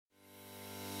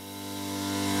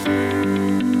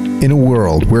In a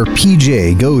world where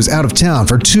PJ goes out of town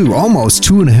for almost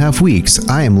 2.5 weeks,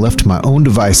 I am left to my own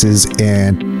devices,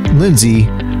 and Lindsay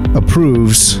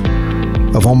approves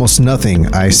of almost nothing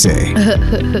I say.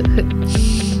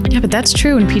 Yeah, but that's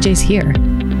true when PJ's here.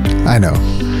 I know.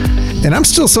 And I'm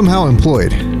still somehow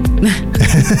employed.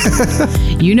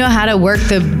 You know how to work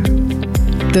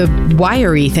the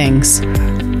wiry things.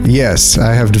 Yes,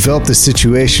 I have developed a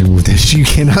situation that you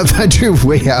cannot find your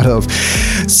way out of.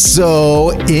 So,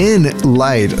 in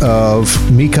light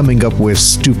of me coming up with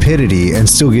stupidity and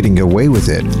still getting away with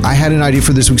it, I had an idea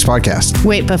for this week's podcast.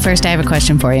 Wait, but first I have a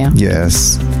question for you.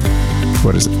 Yes.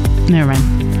 What is it? Never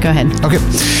mind. Go ahead. Okay.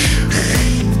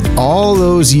 All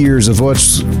those years of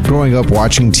what's growing up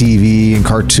watching TV and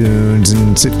cartoons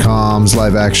and sitcoms,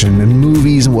 live action and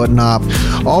movies and whatnot,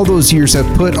 all those years have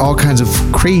put all kinds of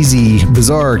crazy,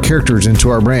 bizarre characters into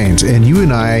our brains, and you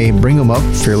and I bring them up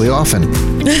fairly often.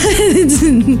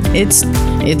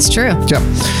 It's true.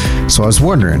 Yeah. So I was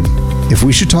wondering if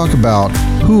we should talk about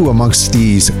who amongst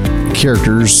these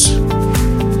characters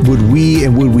would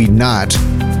we not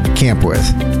camp with.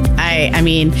 I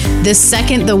mean, the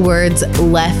second the words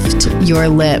left your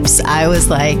lips, I was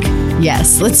like,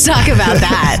 yes, let's talk about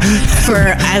that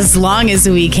for as long as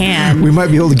we can. We might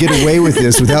be able to get away with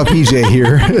this without PJ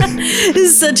here.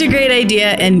 This is such a great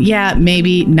idea. And yeah,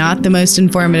 maybe not the most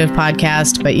informative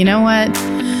podcast, but you know what?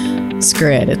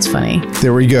 Screw it. It's funny.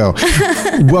 There we go.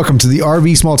 Welcome to the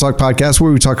RV Small Talk podcast,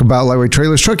 where we talk about lightweight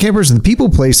trailers, truck campers, and the people,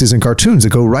 places, and cartoons that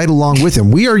go right along with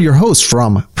them. We are your hosts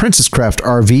from Princess Craft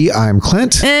RV. I'm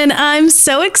Clint. And I'm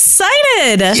so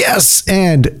excited. Yes.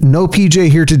 And no PJ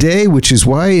here today, which is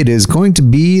why it is going to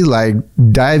be like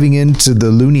diving into the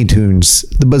Looney Tunes,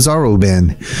 the Bizarro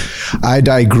bin. I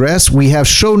digress. We have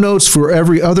show notes for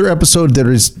every other episode that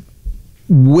is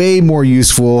way more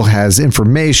useful, has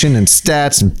information and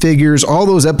stats and figures. All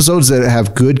those episodes that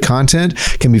have good content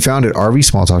can be found at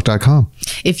rvsmalltalk.com.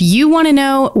 If you want to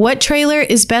know what trailer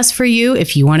is best for you,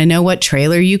 if you want to know what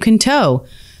trailer you can tow,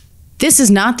 this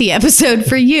is not the episode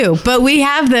for you, but we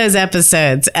have those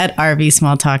episodes at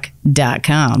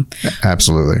rvsmalltalk.com.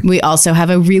 Absolutely. We also have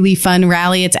a really fun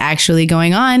rally. It's actually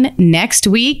going on next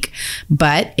week,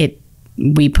 but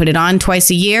we put it on twice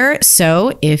a year.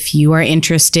 So if you are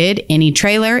interested, any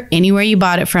trailer, anywhere you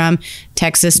bought it from,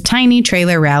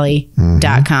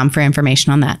 TexasTinyTrailerRally.com for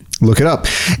information on that. Look it up.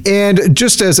 And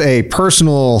just as a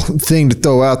personal thing to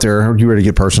throw out there, are you ready to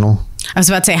get personal? I was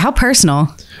about to say, how personal?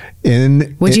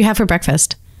 What'd you have for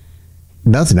breakfast?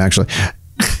 Nothing, actually.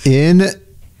 In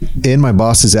my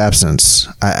boss's absence,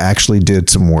 I actually did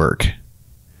some work.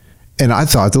 And I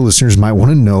thought the listeners might want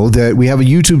to know that we have a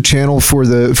YouTube channel for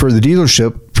the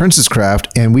dealership, Princess Craft,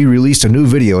 and we released a new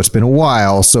video. It's been a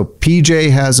while. So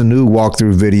PJ has a new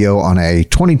walkthrough video on a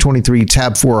 2023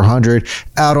 Tab 400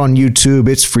 out on YouTube.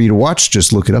 It's free to watch.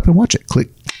 Just look it up and watch it. Click.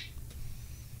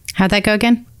 How'd that go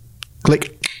again?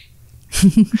 Click.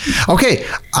 Okay,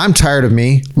 I'm tired of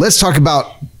me. Let's talk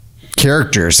about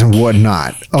characters and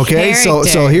whatnot. Okay,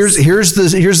 so here's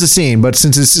the scene. But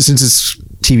since it's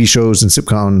TV shows and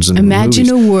sitcoms and imagine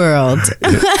movies, a world.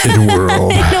 In a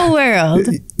world. In a world.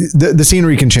 The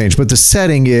scenery can change, but the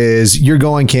setting is you're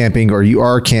going camping or you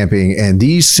are camping, and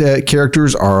these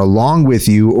characters are along with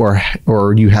you or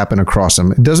you happen across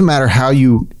them. It doesn't matter how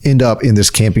you end up in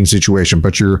this camping situation,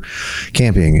 but you're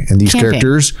camping, and these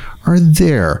characters are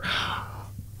there.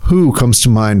 Who comes to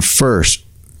mind first?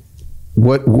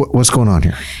 What's going on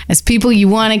here? As people you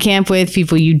want to camp with,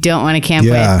 people you don't want to camp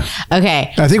with.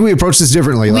 Okay. I think we approach this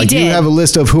differently. You have a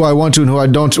list of who I want to and who I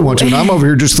don't want to. And I'm over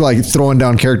here just like throwing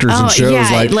down characters and shows.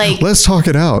 Yeah, let's talk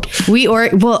it out. We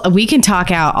can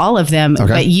talk out all of them,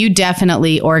 but you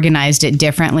definitely organized it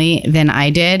differently than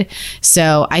I did.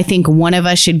 So I think one of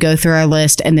us should go through our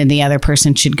list and then the other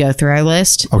person should go through our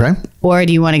list. Okay. Or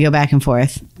do you want to go back and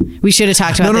forth? We should have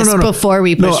talked about this before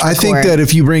we pushed record. I think that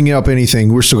if you bring up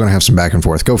anything, we're still going to have some back and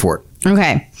forth. Go for it.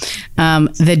 Okay.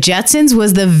 The Jetsons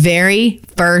was the very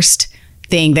first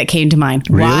thing that came to mind.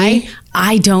 Really? Why?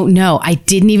 I don't know. I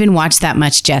didn't even watch that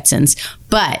much Jetsons,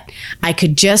 but I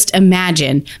could just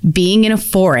imagine being in a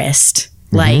forest,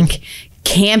 like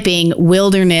camping,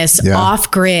 wilderness, off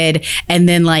grid, and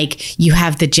then like you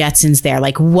have the Jetsons there.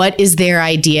 Like, what is their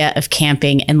idea of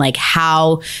camping and like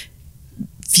how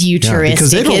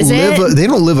futuristic because they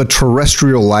don't live a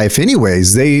terrestrial life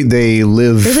anyways. They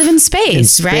live in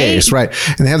space, right?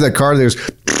 And they have that car there's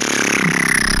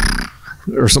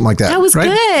or something like that. That was right?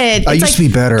 good. I used to be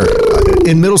better.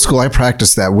 In middle school, I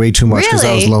practiced that way too much because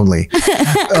I was lonely.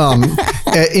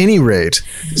 At any rate,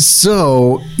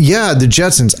 so yeah, the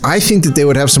Jetsons, I think that they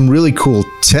would have some really cool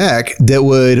tech that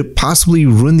would possibly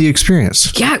ruin the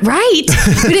experience. Yeah, right.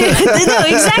 No,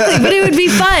 exactly. But it would be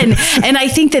fun. And I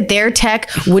think that their tech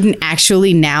wouldn't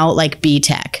actually now like be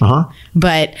tech.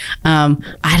 But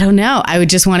I don't know. I would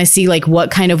just want to see like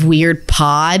what kind of weird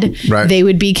pod they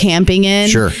would be camping in.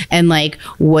 Sure. And like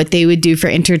what they would do for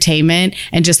entertainment,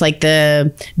 and just like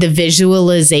the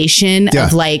visualization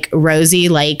of like Rosie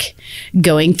like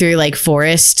going through like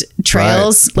forest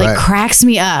trails cracks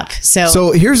me up.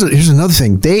 So here's another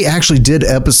thing. They actually did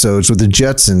episodes with the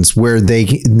Jetsons where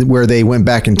they went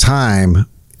back in time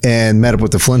and met up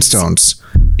with the Flintstones.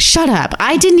 Shut up.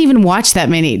 I didn't even watch that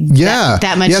many.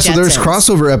 That much. Yeah, so there's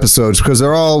crossover episodes because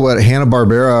they're all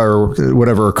Hanna-Barbera or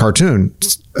whatever cartoon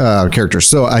characters.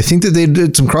 So I think that they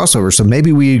did some crossovers. So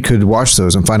maybe we could watch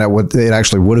those and find out what it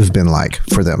actually would have been like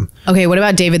for them. Okay, what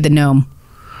about David the Gnome?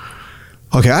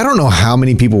 Okay, I don't know how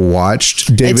many people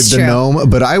watched David the Gnome,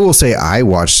 but I will say I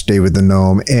watched David the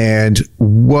Gnome, and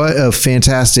what a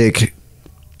fantastic,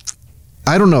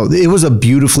 I don't know, it was a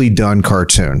beautifully done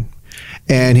cartoon.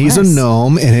 And he's a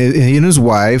gnome, and he and his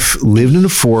wife lived in the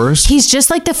forest. He's just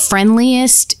like the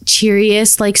friendliest,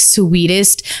 cheeriest, like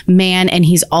sweetest man. And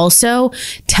he's also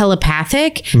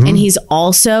telepathic, and he's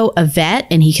also a vet,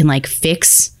 and he can like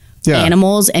fix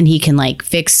animals, and he can like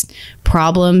fix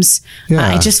problems.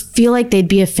 I just feel like they'd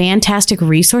be a fantastic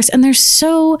resource, and they're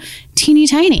so teeny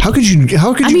tiny. How could you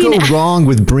go wrong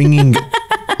with bringing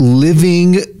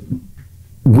living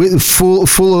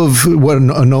full of what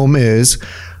a gnome is,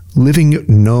 living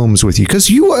gnomes with you? Because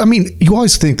you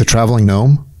always think the traveling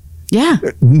gnome. Yeah.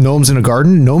 Gnomes in a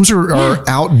garden. Gnomes are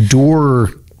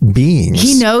outdoor beings.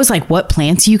 He knows like what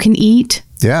plants you can eat.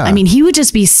 Yeah. I mean, he would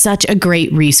just be such a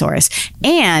great resource.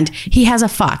 And he has a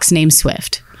fox named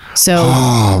Swift.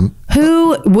 So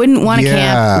who wouldn't want to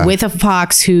camp with a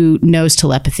fox who knows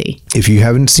telepathy? If you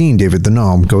haven't seen David the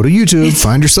Gnome, go to YouTube,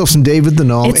 find yourself some David the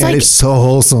Gnome, and it's so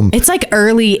wholesome. It's like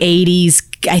early 80s.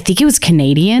 I think it was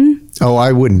Canadian. Oh,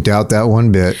 I wouldn't doubt that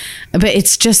one bit. But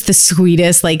it's just the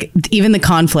sweetest. Like even the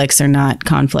conflicts are not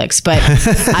conflicts. But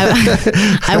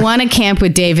I want to camp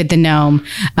with David the Gnome.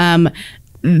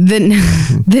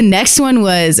 The next one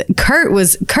was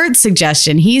Kurt's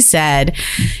suggestion. He said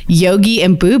Yogi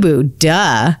and Boo Boo,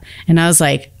 duh. And I was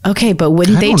like, okay, but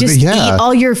wouldn't they just eat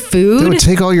all your food? They would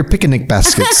take all your picnic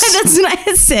baskets. That's what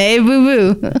I say,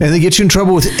 Boo Boo. And they get you in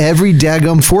trouble with every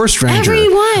daggum forest ranger.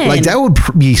 Everyone. Like that would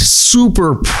be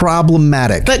super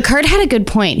problematic. But Kurt had a good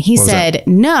point. He said,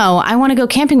 no, I want to go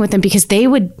camping with them because they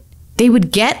would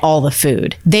get all the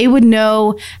food. They would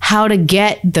know how to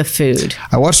get the food.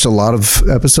 I watched a lot of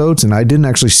episodes and I didn't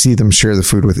actually see them share the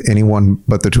food with anyone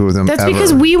but the two of them. That's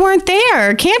because we weren't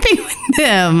there camping with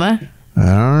them. I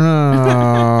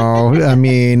don't know. I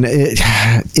mean,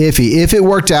 iffy. If it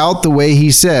worked out the way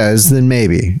he says, then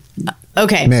maybe.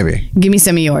 Okay. Maybe. Give me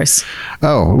some of yours.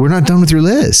 Oh, we're not done with your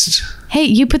list. Hey,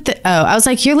 you put I was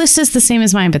like, your list is the same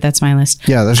as mine, but that's my list.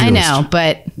 Yeah, that's your list. I know,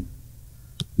 but...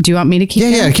 Do you want me to keep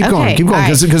going? Yeah, keep going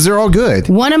because they're all good.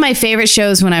 One of my favorite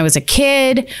shows when I was a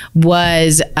kid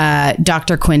was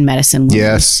Dr. Quinn Medicine Woman.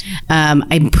 Yes.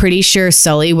 I'm pretty sure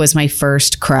Sully was my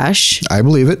first crush. I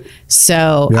believe it.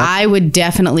 So I would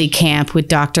definitely camp with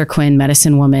Dr. Quinn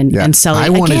Medicine Woman and Sully. I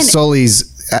wanted Sully's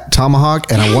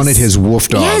tomahawk and I wanted his wolf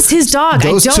dog. Yes, his dog.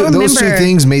 Those two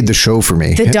things made the show for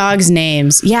me. The dog's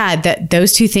names. Yeah,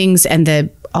 those two things and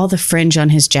all the fringe on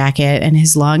his jacket and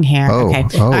his long hair.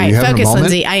 Okay. All right, focus,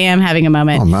 Lindsay. I am having a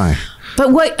moment. Oh, my.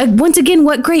 But once again,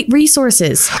 what great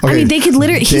resources. Okay, I mean, they could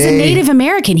literally, he's a Native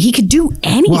American. He could do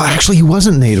anything. Well, actually, he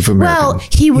wasn't Native American. Well,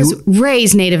 he was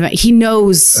raised Native. He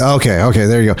knows. Okay,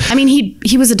 there you go. I mean,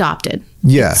 he was adopted.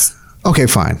 Yes. Okay,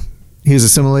 fine. He was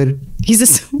assimilated? He's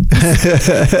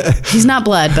not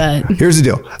blood, but... Here's the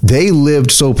deal. They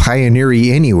lived so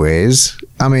pioneery anyways.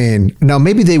 I mean, now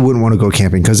maybe they wouldn't want to go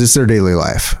camping because it's their daily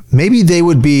life. Maybe they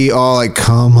would be all like,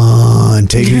 come on,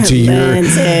 take me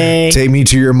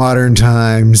to your modern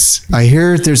times. I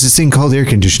hear there's this thing called air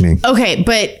conditioning. Okay,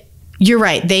 but... You're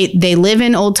right. They live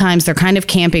in old times. They're kind of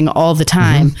camping all the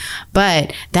time.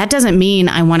 But that doesn't mean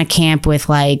I want to camp with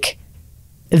like...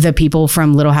 the people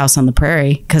from Little House on the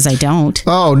Prairie, because I don't.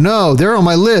 Oh, no. They're on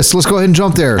my list. Let's go ahead and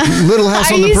jump there. Little House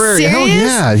on the Prairie. Serious? Hell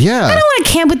yeah. I don't want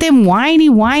to camp with them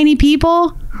whiny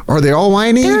people. Are they all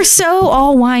whiny? They're so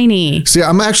all whiny. See,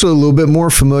 I'm actually a little bit more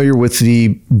familiar with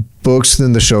the books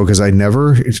than the show because I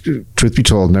never, truth be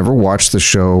told, never watched the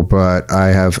show, but I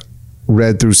have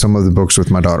read through some of the books with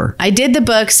my daughter. I did the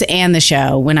books and the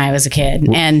show when I was a kid,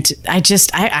 and I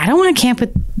don't want to camp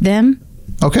with them.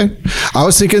 Okay. I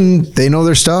was thinking they know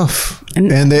their stuff.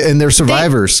 and they're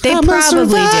survivors. They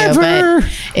probably do, but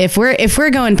if we're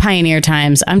going pioneer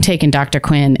times, I'm taking Dr.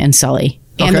 Quinn and Sully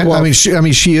and the wolf. I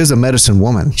mean, she is a medicine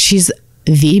woman. She's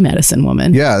the medicine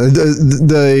woman. Yeah,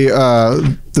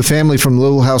 the family from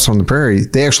Little House on the Prairie,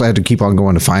 they actually had to keep on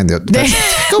going to find go fetch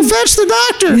the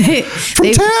doctor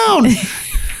from town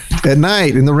at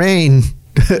night in the rain,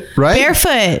 right?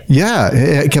 Barefoot. Yeah,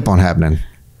 it kept on happening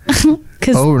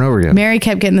over and over again. Mary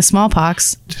kept getting the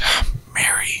smallpox.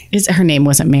 Mary. Her name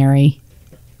wasn't Mary.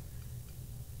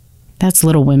 That's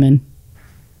Little Women.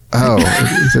 Oh,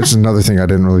 there's another thing I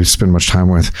didn't really spend much time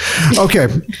with. Okay.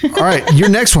 All right. Your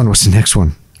next one. What's the next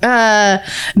one?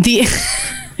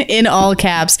 In all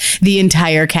caps, the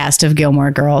entire cast of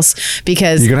Gilmore Girls,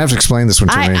 because you're gonna have to explain this one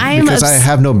to me because I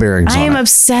have no bearings on it. I am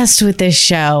obsessed with this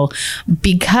show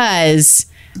because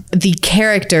the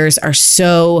characters are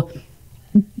so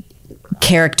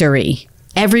character-y.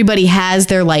 Everybody has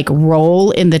their like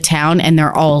role in the town, and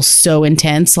they're all so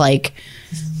intense, like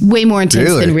way more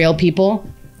intense than real people.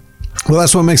 Well,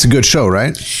 that's what makes a good show,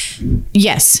 right?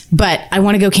 Yes, but I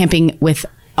want to go camping with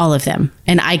all of them,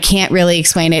 and I can't really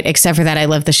explain it except for that I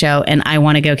love the show and I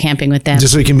want to go camping with them.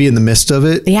 Just so you can be in the midst of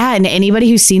it? Yeah, and anybody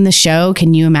who's seen the show,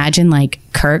 can you imagine like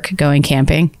Kirk going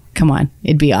camping? Come on,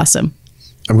 it'd be awesome.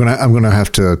 I'm gonna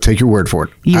have to take your word for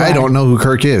it. I don't know who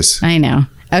Kirk is. I know.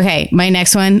 Okay, my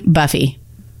next one, Buffy.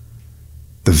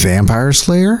 The Vampire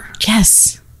Slayer?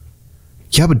 Yes.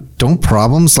 Yeah, but don't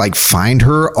problems like find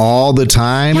her all the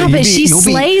time? Yeah, but she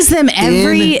slays them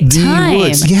every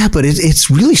time. Yeah, but it's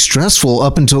really stressful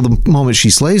up until the moment she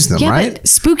slays them, right? But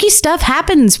spooky stuff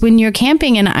happens when you're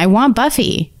camping, and I want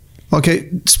Buffy. Okay,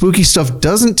 spooky stuff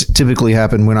doesn't typically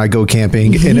happen when I go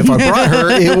camping, and if I brought her,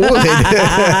 it would.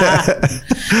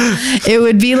 It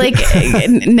would be like,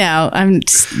 no, I'm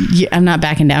not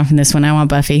backing down from this one. I want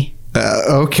Buffy.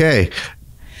 Okay.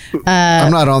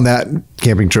 I'm not on that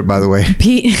camping trip, by the way.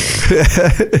 Pete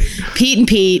and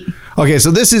Pete. Okay,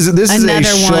 so this is Another a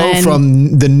show one.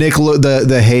 from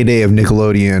the heyday of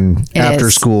Nickelodeon after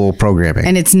school programming.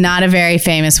 And it's not a very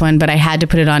famous one, but I had to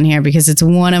put it on here because it's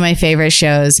one of my favorite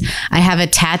shows. I have a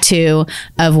tattoo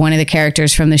of one of the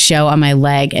characters from the show on my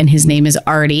leg, and his name is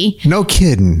Artie. No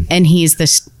kidding. And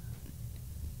he's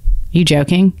You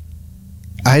joking?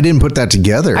 I didn't put that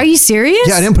together. Are you serious?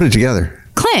 Yeah, I didn't put it together.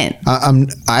 Clint.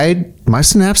 My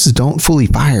synapses don't fully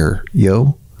fire,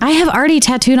 yo. I have Artie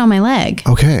tattooed on my leg.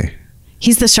 Okay.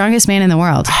 He's the strongest man in the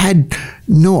world. I had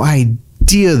no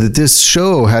idea that this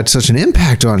show had such an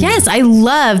impact on you. Yes, I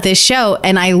love this show,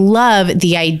 and I love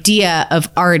the idea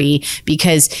of Artie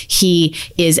because he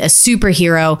is a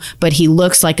superhero, but he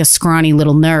looks like a scrawny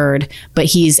little nerd, but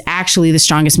he's actually the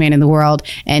strongest man in the world,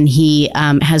 and he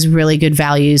has really good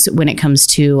values when it comes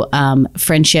to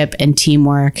friendship and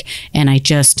teamwork, and I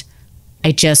just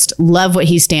love what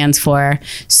he stands for.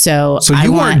 So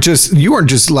you weren't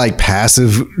just like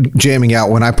passive jamming out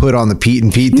when I put on the Pete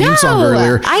and Pete theme song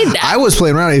earlier. I was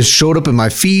playing around. It showed up in my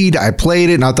feed. I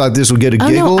played it and I thought this would get a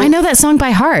giggle. No, I know that song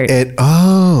by heart.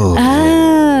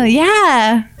 Oh,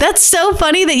 yeah. That's so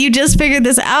funny that you just figured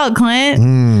this out,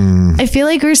 Clint. I feel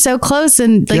like we're so close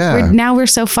and like we're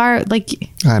so far. Like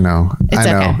I know. It's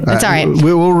okay. It's all right.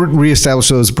 We'll reestablish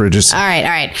those bridges. All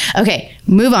right. Okay.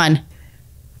 Move on.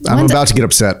 I'm about to get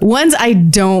upset. Ones I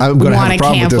don't want to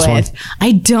camp with.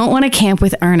 I don't want to camp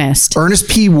with Ernest. Ernest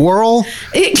P. Worrell?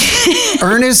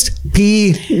 Ernest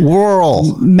P.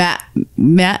 Worrell.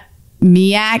 Miak.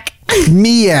 Miak.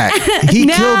 He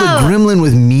killed a gremlin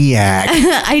with Miak.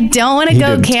 I don't want to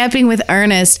go camping with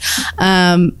Ernest.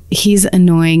 He's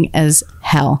annoying as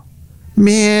hell.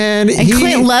 Man. And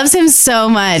Clint loves him so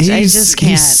much. I just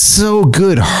can't. He's so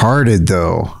good-hearted,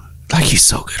 though. Like, he's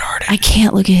so good-hearted. I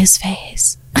can't look at his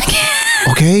face.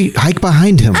 Okay, hike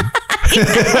behind him.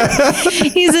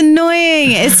 He's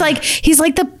annoying. It's like he's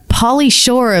like the Pauly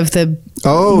Shore of the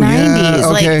 90s. Yeah,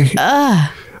 okay. Like,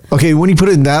 okay, when you put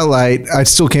it in that light, I'd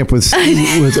still camp with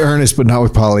Ernest, but not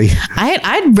with Pauly.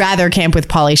 I'd rather camp with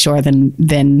Pauly Shore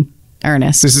than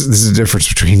Ernest. This is the difference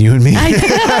between you and me.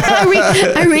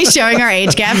 Are we showing our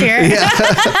age gap here? Yeah.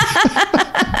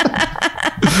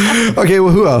 Okay,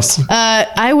 well, who else?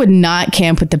 I would not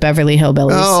camp with the Beverly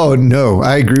Hillbillies. Oh, no.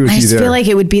 I agree with you there. I feel like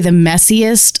it would be the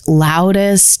messiest,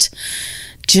 loudest,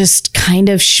 just kind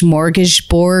of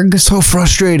smorgasbord. So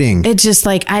frustrating. It just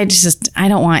like, I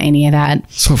don't want any of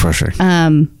that. So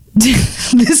frustrating.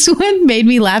 This one made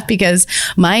me laugh because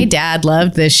my dad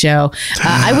loved this show.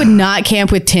 I would not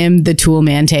camp with Tim the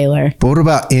Toolman Taylor. But what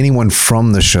about anyone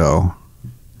from the show?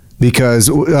 Because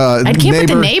I'd camp with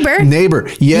the neighbor. Neighbor,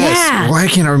 yes. Yeah. Why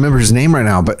can't I remember his name right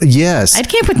now? But yes, I'd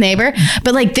camp with neighbor.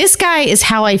 But like this guy is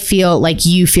how I feel like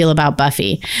you feel about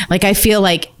Buffy. Like I feel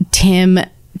like Tim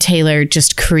Taylor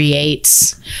just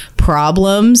creates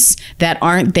problems that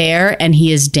aren't there, and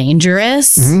he is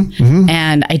dangerous.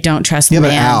 And I don't trust the Yeah, but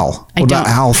man. Al. What about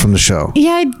Al from the show?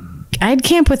 Yeah, I'd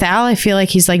camp with Al. I feel like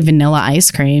he's like vanilla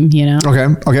ice cream, you know? Okay.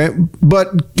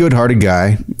 But good-hearted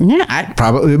guy. Yeah,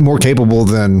 Probably more capable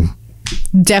than...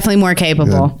 definitely more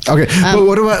capable. Okay. But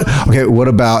what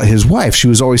about his wife? She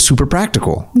was always super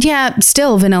practical. Yeah,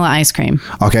 still vanilla ice cream.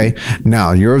 Okay.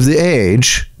 Now you're of the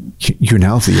age. You're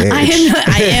now of the age. I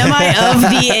of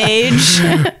the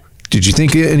age. Did you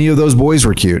think any of those boys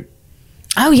were cute?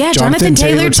 Oh yeah, Jonathan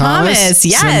Taylor Thomas.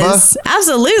 Yes, Simba?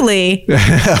 absolutely.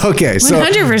 Okay, so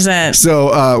 100%.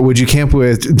 So, would you camp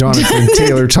with Jonathan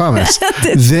Taylor Thomas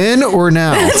then or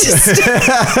now?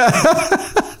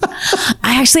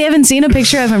 I actually haven't seen a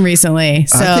picture of him recently.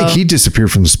 So I think he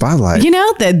disappeared from the spotlight. you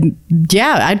know that.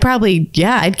 Yeah,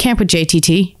 I'd camp with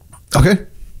JTT. Okay.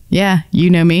 Yeah, you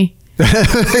know me.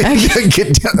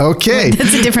 Get down. Okay.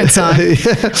 That's a different song.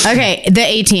 Okay, the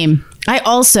A-Team. I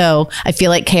feel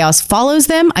like chaos follows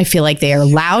them. I feel like they are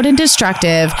loud and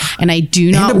destructive, and I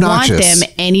do not want them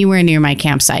anywhere near my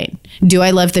campsite. Do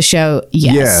I love the show?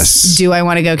 Yes. Do I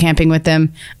want to go camping with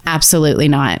them? Absolutely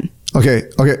not. Okay.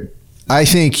 I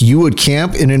think you would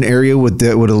camp in an area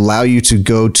that would allow you to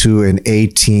go to an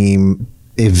A-Team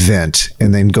event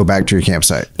and then go back to your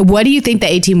campsite. What do you think the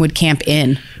A-Team would camp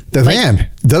in? The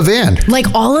van. Like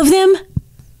all of them?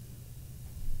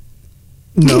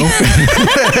 No.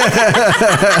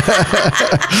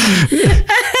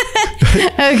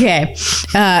 Okay.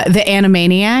 The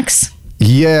Animaniacs?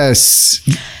 Yes.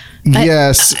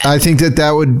 I think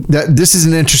this is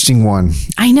an interesting one.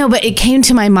 I know, but it came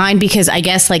to my mind because I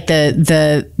guess like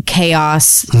the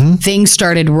chaos thing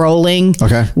started rolling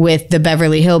with the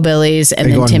Beverly Hillbillies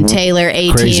and then Tim Taylor,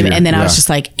 A-Team. And then I was just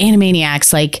like,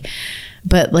 Animaniacs,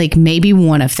 but maybe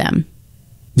one of them.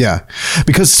 Yeah.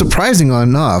 Because surprisingly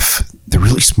enough, they're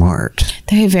really smart.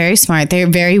 They're very smart. They're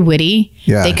very witty.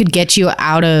 Yeah. They could get you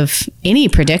out of any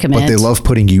predicament. But they love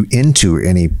putting you into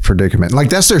any predicament. Like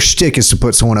that's their shtick, is to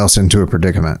put someone else into a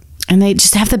predicament. And they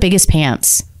just have the biggest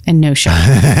pants and no shirt.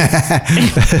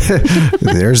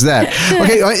 There's that.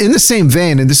 Okay, in the same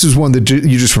vein, and this is one that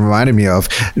you just reminded me of.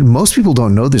 Most people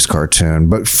don't know this cartoon,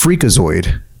 but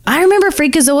Freakazoid. I remember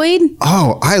Freakazoid.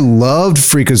 Oh, I loved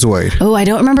Freakazoid. Oh, I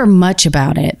don't remember much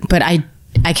about it, but I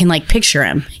can picture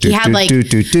him. He had black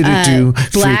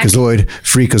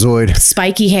Freakazoid,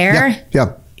 spiky hair.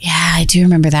 Yeah, I do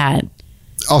remember that.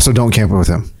 Also, don't camp with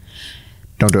him.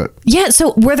 Don't do it. Yeah.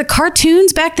 So were the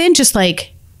cartoons back then just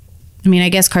I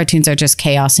guess cartoons are just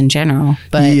chaos in general,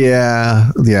 but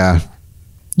yeah.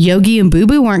 Yogi and Boo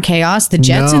Boo weren't chaos. The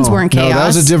Jetsons weren't chaos. No,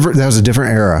 that was a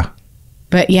different era.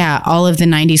 But yeah, all of the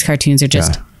 90s cartoons are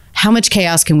just, how much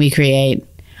chaos can we create?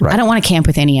 Right. I don't want to camp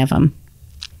with any of them.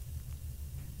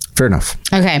 Fair enough.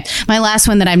 Okay. My last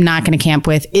one that I'm not going to camp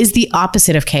with is the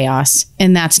opposite of chaos,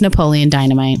 and that's Napoleon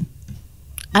Dynamite.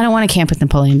 I don't want to camp with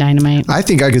Napoleon Dynamite. I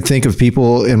think I could think of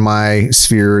people in my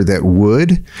sphere that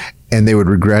would, and they would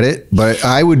regret it, but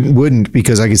I wouldn't,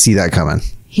 because I could see that coming.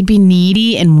 He'd be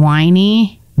needy and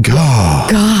whiny.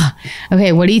 God.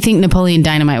 Okay, what do you think Napoleon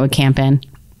Dynamite would camp in?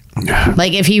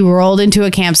 Like if he rolled into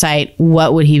a campsite,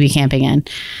 what would he be camping in?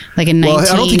 Like a 19... Well,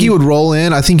 I don't think he would roll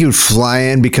in. I think he would fly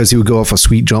in because he would go off a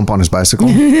sweet jump on his bicycle.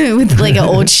 With like an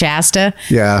old Shasta.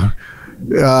 Yeah.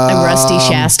 A rusty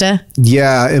Shasta.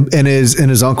 Yeah. And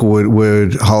his uncle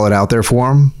would haul it out there for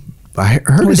him. I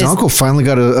heard his uncle finally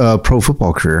got a pro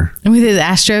football career. With his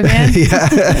Astro van?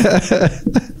 Yeah.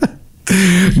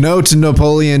 No to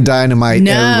Napoleon Dynamite.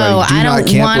 No, everybody. I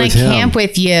don't want to camp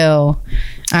with you.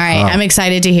 All right, I'm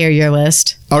excited to hear your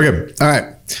list. Okay, all right.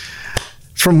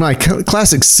 From my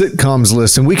classic sitcoms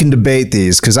list, and we can debate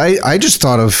these, because I just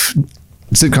thought of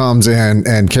sitcoms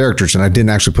and characters, and I didn't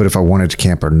actually put if I wanted to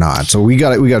camp or not. So we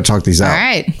got to talk these out. All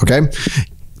right. Okay.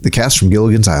 The cast from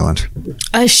Gilligan's Island.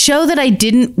 A show that I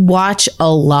didn't watch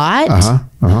a lot.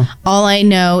 All I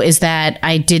know is that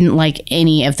I didn't like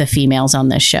any of the females on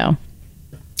this show.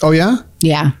 Oh, yeah?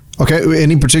 Yeah. Okay.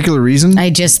 Any particular reason?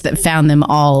 I just found them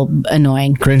all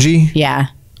annoying. Cringy? Yeah.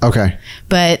 Okay.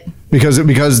 But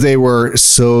because they were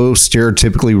so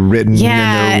stereotypically written.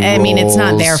 Yeah, in their I mean, it's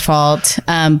not roles. their fault.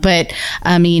 But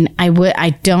I mean, I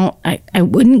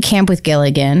wouldn't camp with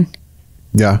Gilligan.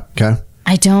 Yeah. Okay.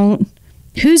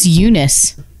 Who's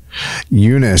Eunice?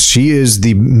 Eunice. She is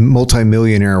the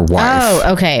multimillionaire wife.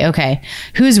 Oh, okay.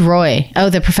 Who's Roy? Oh,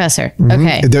 the professor.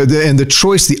 Okay. And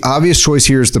the obvious choice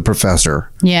here is the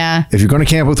professor. Yeah. If you're going to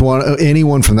camp with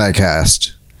anyone from that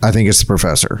cast, I think it's the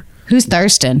professor. Who's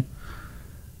Thurston?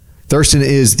 Thurston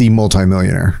is the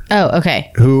multimillionaire. Oh,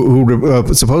 okay.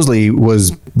 Who supposedly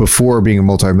was, before being a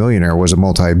multimillionaire, was a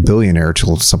multi-billionaire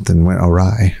till something went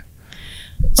awry.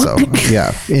 So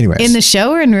yeah. Anyways, In the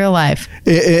show or in real life?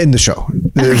 In the show,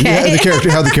 Okay. the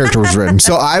character, how the character was written.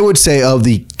 So I would say of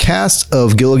the cast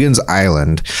of Gilligan's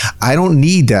Island, I don't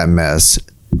need that mess,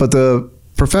 but the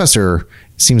professor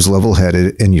seems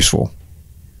level-headed and useful.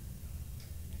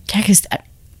 Yeah, because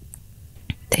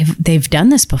they've done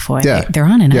this before. Yeah. They're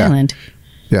on an island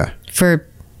Yeah. for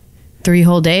 3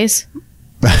 whole days.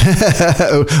 One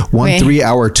Wait.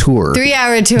 3-hour tour.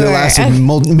 3-hour tour. That lasted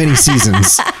many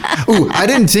seasons. Ooh, I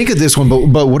didn't think of this one,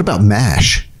 but what about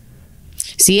MASH?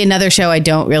 See, another show I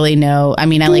don't really know. I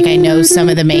mean, I know some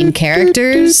of the main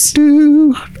characters.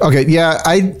 Okay, yeah,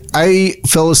 I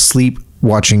fell asleep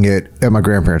watching it at my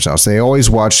grandparents' house. They always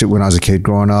watched it when I was a kid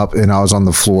growing up, and I was on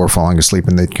the floor falling asleep,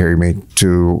 and they'd carry me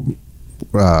to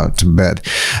bed.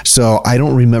 So I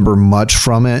don't remember much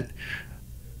from it.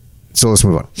 So let's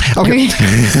move on. Okay.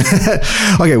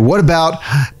 Okay, what about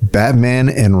Batman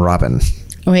and Robin?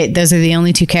 Wait, those are the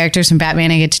only 2 characters from Batman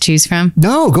I get to choose from?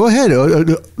 No, go ahead.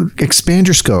 Expand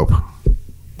your scope.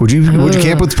 Would you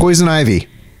camp with Poison Ivy?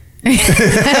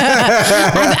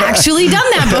 I've actually done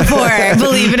that before,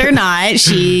 believe it or not.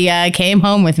 She came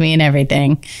home with me and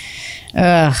everything.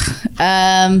 Ugh.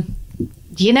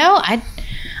 You know,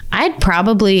 I'd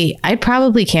probably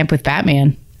camp with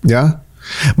Batman. Yeah.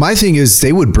 My thing is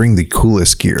they would bring the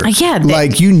coolest gear. Yeah.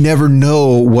 Like you never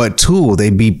know what tool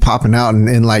they'd be popping out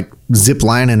and like zip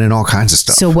lining and all kinds of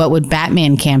stuff. So what would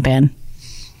Batman camp in?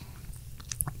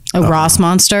 A Ross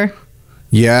monster?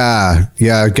 Yeah.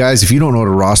 Yeah. Guys, if you don't know what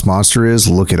a Ross monster is,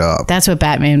 look it up. That's what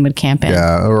Batman would camp in.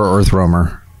 Yeah. Or Earth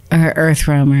Roamer. Or Earth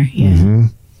Roamer. Yeah. Mm-hmm.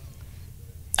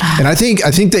 And I think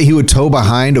that he would tow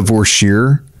behind a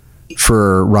Vorshir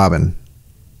for Robin.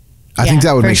 I think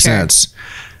that would make sense.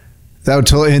 That would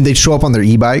totally, and they'd show up on their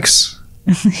e-bikes.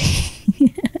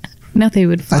 No, they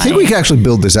would fly. I think we could actually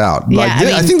build this out. Yeah, Like,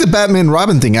 I think the Batman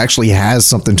Robin thing actually has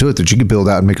something to it that you could build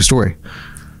out and make a story.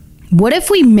 What if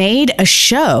we made a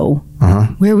show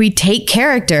where we take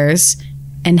characters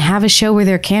and have a show where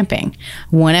they're camping?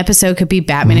 One episode could be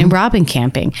Batman and Robin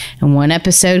camping, and one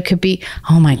episode could be,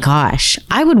 oh my gosh,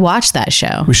 I would watch that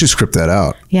show. We should script that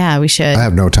out. Yeah, we should. I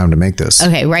have no time to make this.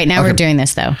 Okay, right now we're doing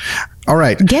this though. All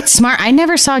right. Get Smart. I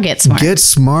never saw Get Smart. Get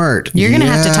Smart. You're going to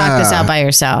have to talk this out by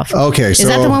yourself. Okay, Is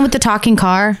that the one with the talking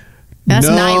car? That's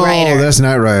Knight Rider. That's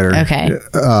Knight Rider. Okay.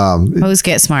 Who's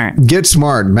Get Smart? Get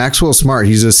Smart. Maxwell Smart.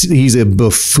 He's a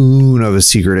buffoon of a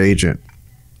secret agent.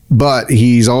 But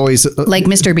he's always Like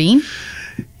Mr. Bean?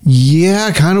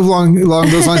 yeah, kind of along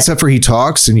those lines, except for he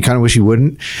talks and you kind of wish he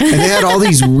wouldn't. And they had all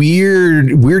these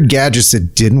weird gadgets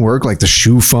that didn't work, like the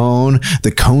shoe phone,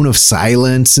 the cone of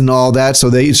silence and all that.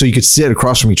 So you could sit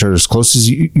across from each other as close as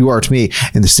you are to me,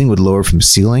 and this thing would lower from the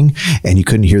ceiling and you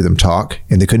couldn't hear them talk,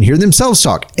 and they couldn't hear themselves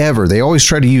talk ever. They always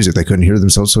tried to use it. They couldn't hear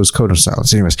themselves, so it was cone of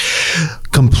silence. Anyways,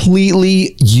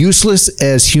 completely useless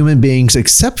as human beings,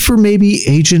 except for maybe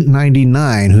Agent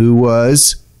 99, who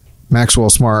was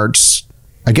Maxwell Smart's,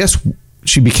 I guess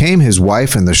she became his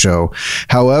wife in the show.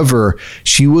 However,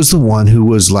 she was the one who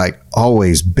was like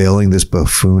always bailing this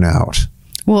buffoon out.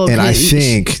 Well, and I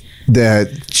think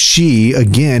that she,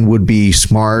 again, would be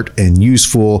smart and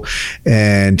useful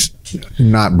and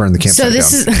not burn the campsite down.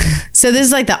 So this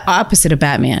is like the opposite of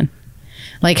Batman.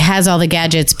 Like has all the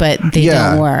gadgets, but they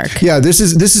don't work. Yeah, this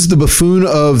is the buffoon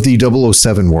of the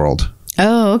 007 world.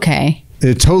 Oh, okay.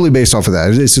 It's totally based off of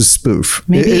that. It's a spoof.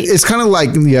 Maybe it's kind of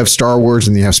like you have Star Wars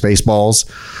and you have Spaceballs.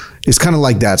 It's kind of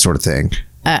like that sort of thing.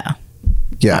 Oh.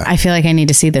 Yeah. I feel like I need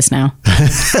to see this now.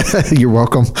 You're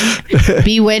welcome.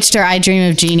 Bewitched or I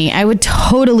Dream of Jeannie. I would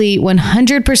totally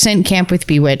 100% camp with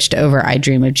Bewitched over I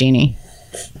Dream of Jeannie.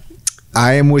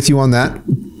 I am with you on that.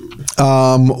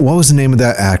 What was the name of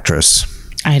that actress?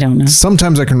 I don't know.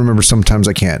 Sometimes I can remember, sometimes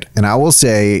I can't. And I will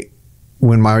say,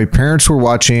 when my parents were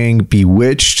watching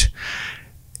Bewitched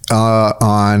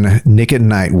on Nick at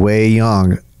Night, way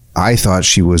young, I thought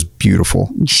she was beautiful.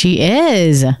 She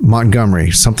is.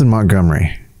 Montgomery.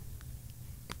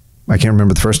 I can't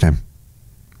remember the first name.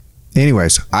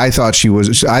 Anyways, I thought she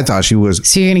was. So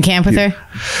you're going to camp with her?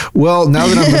 Well, now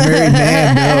that I'm a married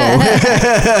man,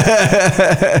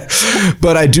 no.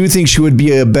 But I do think she would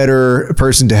be a better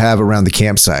person to have around the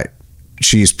campsite.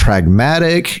 She's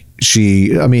pragmatic.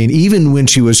 Even when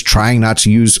she was trying not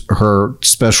to use her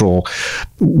special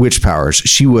witch powers,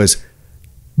 she was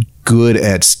good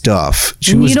at stuff.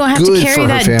 You don't have to carry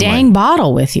that dang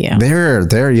bottle with you. Yeah.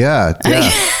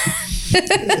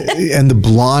 And the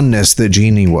blondness that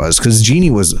Jeannie was, because Jeannie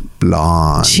was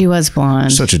blonde. She was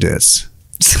blonde. Such a ditz.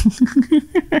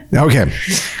 Okay.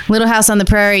 Little House on the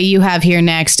Prairie, you have here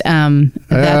next.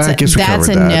 That's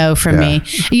a no from me.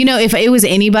 You know, if it was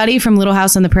anybody from Little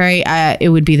House on the Prairie, it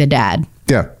would be the dad.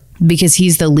 Yeah. Because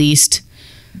he's the least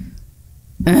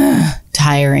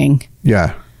tiring.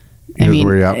 Yeah. I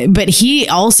mean, but he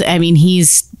also, I mean,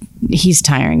 he's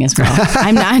tiring as well.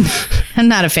 I'm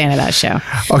not a fan of that show.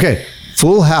 Okay.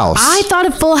 Full House. I thought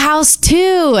of Full House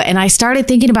too. And I started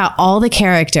thinking about all the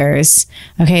characters.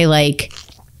 Okay. Like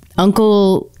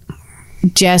Uncle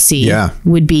Jesse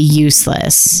would be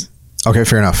useless. Okay.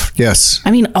 Fair enough. Yes. I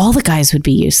mean, all the guys would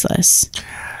be useless.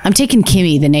 I'm taking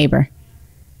Kimmy, the neighbor.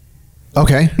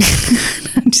 Okay.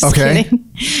 I'm just kidding.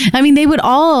 I mean, they would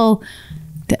all...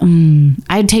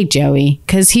 I'd take Joey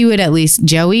because he would at least...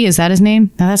 Joey, is that his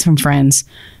name? No, that's from Friends.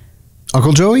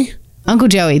 Uncle Joey? Uncle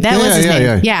Joey. That was his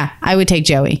name. Yeah, I would take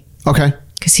Joey. Okay.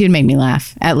 Because he would make me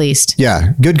laugh, at least.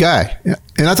 Yeah, good guy. Yeah.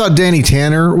 And I thought Danny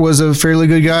Tanner was a fairly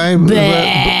good guy.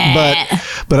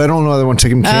 But I don't know that I want to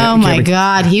take him. Oh my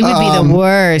God. He would be the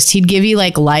worst. He'd give you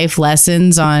like life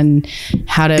lessons on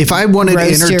how to If I wanted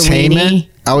entertainment,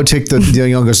 I would take the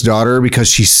youngest daughter because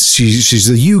she's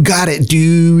the you got it,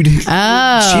 dude.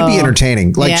 Oh. She'd be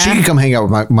entertaining. Like she could come hang out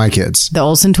with my kids. The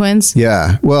Olsen twins?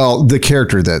 Yeah. Well, the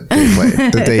character that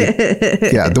they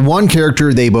played. The one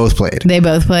character they both played. They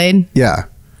both played? Yeah.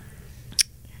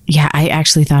 Yeah, I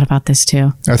actually thought about this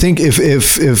too. I think if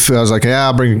I was like,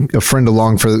 I'll bring a friend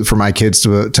along for my kids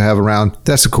to have around,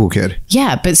 that's a cool kid.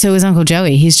 Yeah, but so is Uncle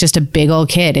Joey. He's just a big old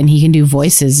kid and he can do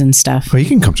voices and stuff. Well, he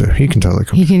can totally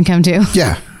come. He can come too?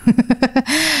 Yeah.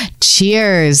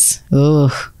 Cheers. Ooh.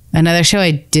 Another show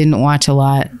I didn't watch a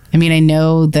lot. I mean, I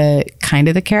know the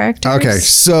characters. Okay,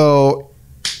 so...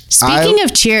 Speaking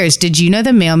of Cheers, did you know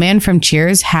the mailman from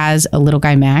Cheers has a little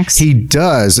guy Max? He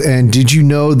does. And did you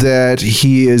know that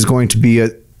he is going to be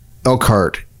at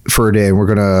Elkhart for a day? And we're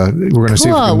gonna see if we can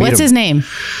meet him. What's his name?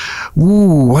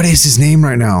 Ooh, what is his name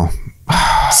right now?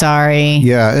 Sorry.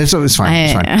 Yeah, it's fine.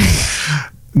 It's fine.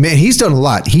 Man, he's done a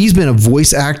lot. He's been a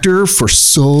voice actor for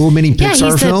so many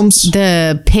Pixar films.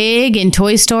 The pig in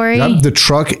Toy Story. Yep, the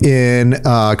truck in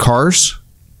Cars.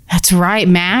 That's right,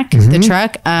 Mac, the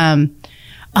truck.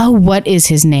 What is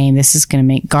his name? This is going to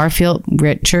make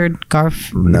Richard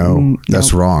No,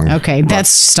 that's wrong. Okay,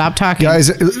 stop talking. Guys,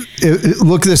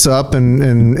 look this up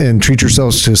and treat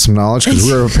yourselves to some knowledge because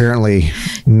we're apparently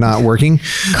not working.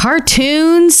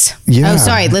 Cartoons. Yeah. Oh,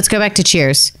 sorry. Let's go back to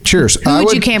Cheers. Cheers. Who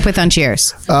would you camp with on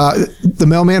Cheers? The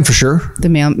mailman for sure. The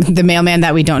mailman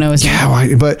that we don't know his name.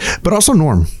 Yeah, but also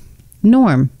Norm.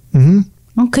 Norm. Mm-hmm.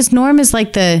 Well, because Norm is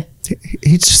like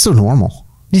he's just so normal.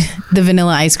 The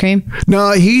vanilla ice cream?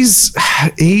 No, he's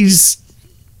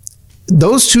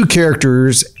those two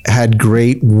characters had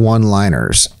great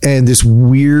one-liners and this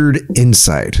weird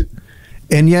insight.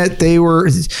 And yet they were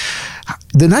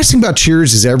the nice thing about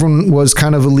Cheers is everyone was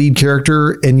kind of a lead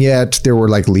character, and yet there were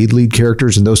like lead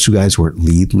characters, and those two guys weren't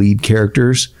lead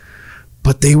characters,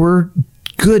 but they were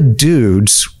good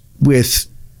dudes with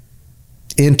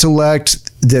intellect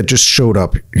that just showed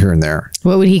up here and there.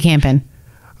 What would he camp in?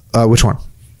 Which one?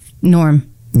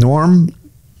 Norm.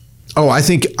 Oh, I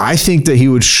think that he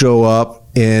would show up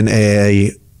in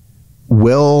a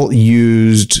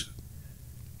well-used,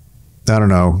 I don't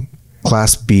know,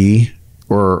 Class B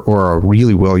or a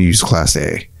really well-used Class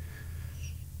A.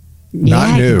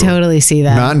 Not new. I can totally see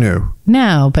that. Not new.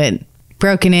 No, but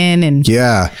broken in and...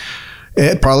 Yeah.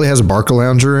 It probably has a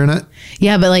Barcalounger in it.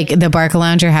 Yeah, but like the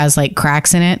Barcalounger has like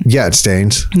cracks in it. Yeah, it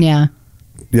stains. Yeah.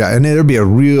 Yeah, and it'll be a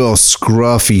real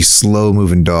scruffy,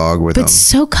 slow-moving dog with them. But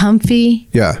so comfy.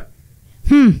 Yeah.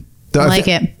 I like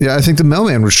it. Yeah, I think the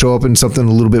mailman would show up in something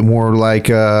a little bit more like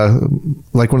one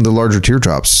of the larger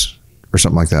teardrops or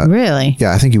something like that. Really?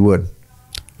 Yeah, I think he would.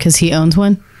 Because he owns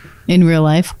one in real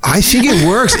life? I think it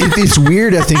works. It's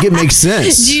weird. I think it makes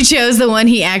sense. You chose the one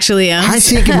he actually owns? I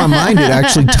think in my mind it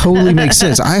actually totally makes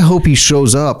sense. I hope he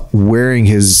shows up wearing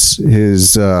his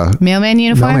mailman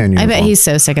uniform? I bet he's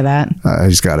so sick of that.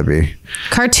 He's got to be.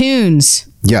 Cartoons.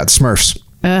 Yeah, it's Smurfs.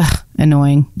 Ugh,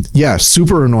 annoying. Yeah,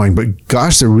 super annoying, but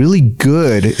gosh, they're really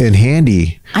good and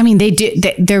handy. I mean,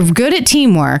 they're good at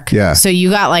teamwork. Yeah. So you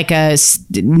got like a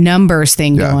numbers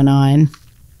thing going on.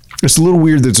 It's a little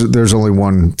weird that there's only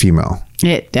one female.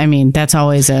 That's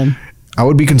always I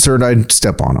would be concerned I'd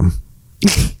step on them.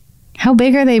 How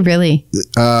big are they really?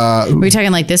 Are we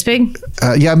talking like this big?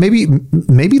 Yeah, maybe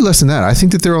less than that. I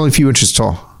think that they're only a few inches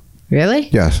tall. Really?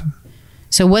 Yeah.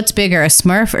 So what's bigger, a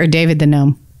Smurf or David the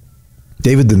Gnome?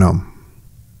 David the Gnome.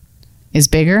 Is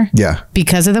bigger? Yeah.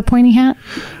 Because of the pointy hat?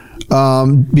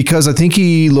 Because I think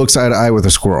he looks eye to eye with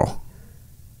a squirrel.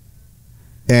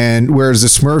 And whereas the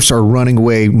Smurfs are running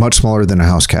away much smaller than a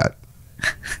house cat.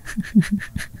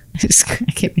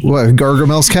 What,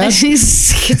 Gargamel's cat?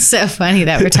 It's so funny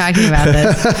that we're talking about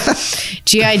this.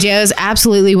 G.I. Joes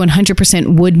absolutely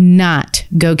 100% would not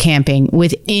go camping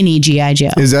with any G.I. Joe.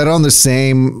 Is that on the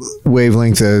same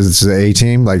wavelength as the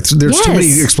A-Team? Like, there's too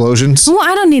many explosions. Well,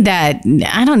 I don't need that.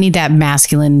 I don't need that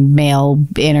masculine male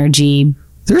energy.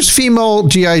 There's female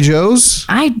G.I. Joes.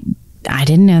 I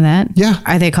didn't know that. Yeah.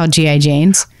 Are they called G.I.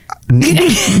 Janes?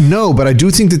 No, but I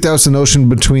do think that was the notion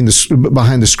behind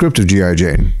the script of G.I.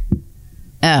 Jane.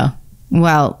 Oh,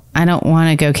 well, I don't want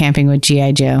to go camping with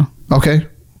G.I. Joe. Okay.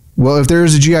 Well, if there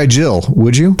is a G.I. Jill,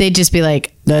 would you? They'd just be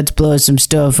like, let's blow some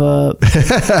stuff up.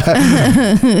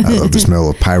 I love the smell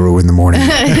of pyro in the morning.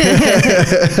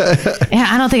 Yeah,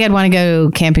 I don't think I'd want to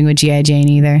go camping with G.I. Jane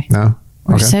either. No? Okay.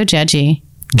 We're so judgy.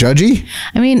 Judgy?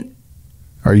 I mean...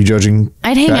 Are you judging?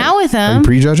 I'd hang out with them. Are you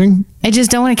prejudging? I just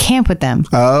don't want to camp with them.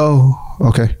 Oh,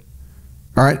 okay.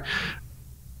 All right.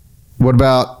 What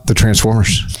about the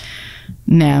Transformers?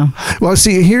 No. Well,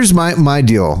 see, here's my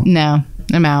deal. No,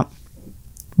 I'm out.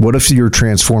 What if your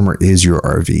Transformer is your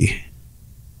RV?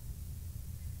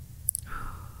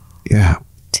 Yeah.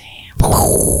 Damn.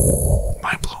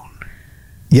 Mind blown.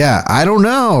 Yeah, I don't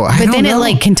know. But then it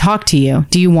like can talk to you.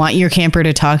 Do you want your camper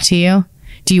to talk to you?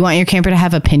 Do you want your camper to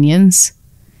have opinions?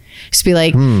 Just be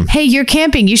like, hey, you're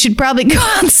camping. You should probably go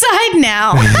outside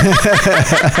now.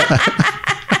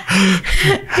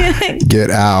 Get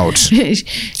out.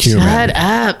 Shut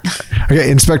up. Okay,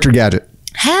 Inspector Gadget.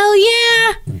 Hell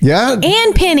yeah. Yeah?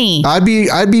 And Penny. I'd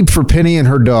be for Penny and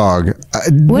her dog.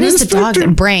 What is the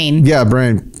dog? Brain. Yeah,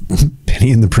 Brain.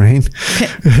 Penny and the Brain.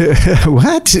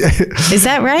 What? Is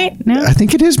that right? No. I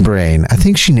think it is Brain. I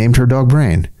think she named her dog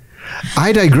Brain.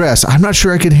 I digress. I'm not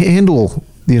sure I could handle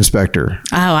the Inspector.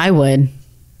 Oh, I would.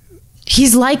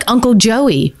 He's like Uncle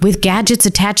Joey with gadgets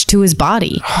attached to his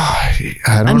body.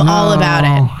 I'm all about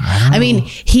it. I mean,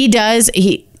 he does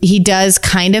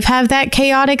kind of have that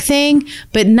chaotic thing,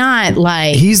 but not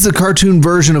like... He's the cartoon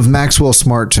version of Maxwell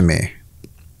Smart to me.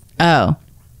 Oh.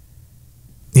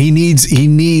 He needs...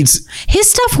 His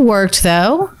stuff worked,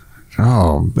 though.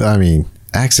 Oh, I mean...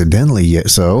 Accidentally,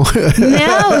 so.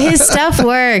 No, his stuff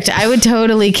worked. I would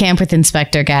totally camp with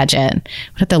Inspector Gadget.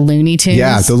 What about the Looney Tunes?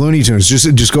 Yeah, the Looney Tunes.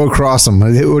 Just go across them.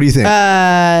 What do you think?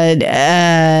 Elmer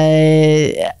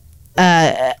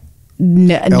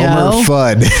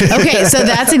Fudd. Okay, so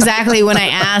that's exactly when I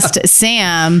asked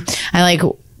Sam. I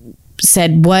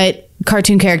said, "What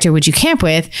cartoon character would you camp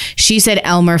with?" She said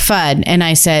Elmer Fudd, and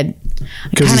I said,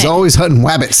 because he's always hunting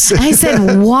wabbits. I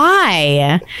said,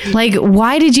 why?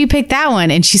 Why did you pick that one?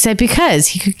 And she said, because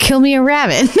he could kill me a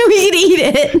rabbit. We could eat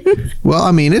it. Well,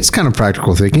 I mean, it's kind of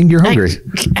practical thinking. You're hungry.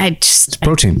 It's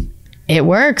protein. It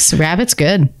works. Rabbit's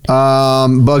good.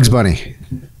 Bugs Bunny.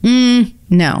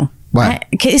 No. Why?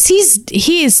 Because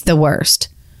he is the worst.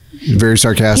 Very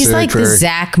sarcastic. He's like the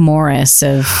Zach Morris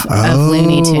of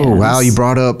Looney Tunes. Wow, you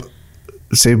brought up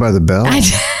Saved by the Bell.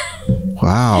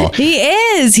 Wow. He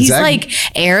is. He's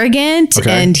arrogant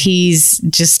and he's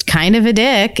just kind of a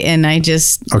dick. And I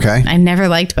never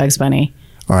liked Bugs Bunny.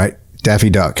 All right.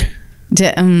 Daffy Duck.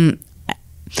 I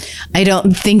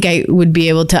don't think I would be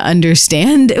able to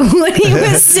understand what he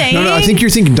was saying. No, I think you're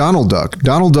thinking Donald Duck.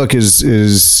 Donald Duck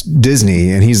is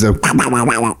Disney and he's the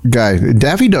guy.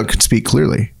 Daffy Duck could speak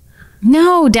clearly.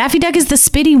 No, Daffy Duck is the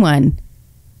spitty one.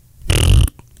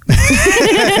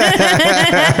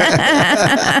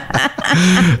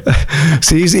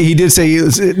 See, he did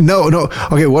say no.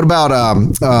 Okay, what about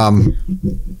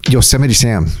Yosemite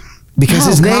Sam? Because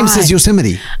his name says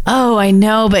Yosemite. Oh, I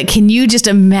know, but can you just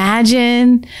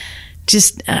imagine?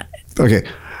 Okay.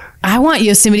 I want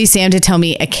Yosemite Sam to tell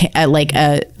me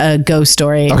a ghost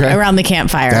story around the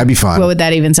campfire. That'd be fun. What would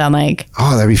that even sound like?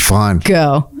 Oh, that'd be fun.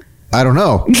 Go. I don't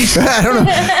know.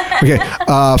 Okay,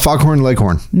 Foghorn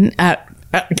Leghorn.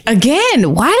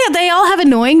 Again, why do they all have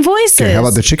annoying voices? Okay, how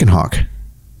about the Chicken Hawk?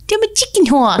 I'm a chicken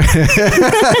hawk.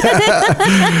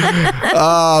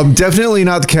 Definitely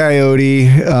not the Coyote.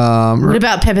 What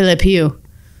about Pepe Le Pew?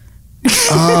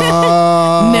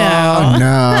 No,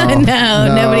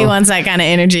 nobody wants that kind of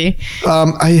energy.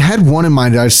 I had one in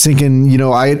mind. I was thinking,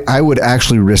 I would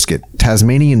actually risk it.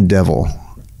 Tasmanian Devil.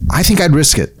 I think I'd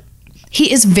risk it.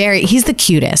 He's the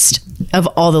cutest of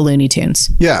all the Looney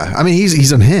Tunes. Yeah, I mean,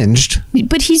 he's unhinged.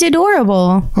 But he's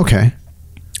adorable. Okay.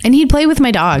 And he'd play with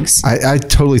my dogs. I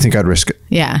totally think I'd risk it.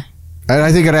 Yeah. And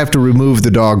I think I'd have to remove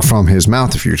the dog from his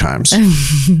mouth a few times.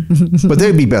 But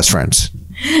they'd be best friends.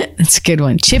 That's a good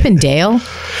one. Chip and Dale?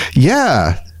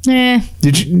 Yeah. You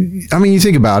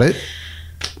think about it.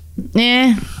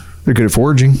 Yeah. They're good at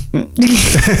foraging.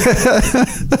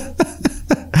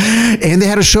 And they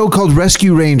had a show called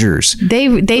Rescue Rangers.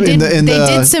 They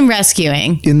did some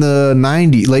rescuing in the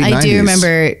late 90s. I do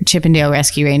remember Chippendale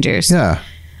Rescue Rangers. Yeah.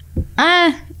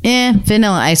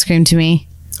 Vanilla ice cream to me.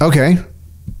 Okay.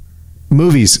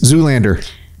 Movies. Zoolander.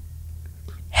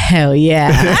 Hell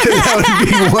yeah.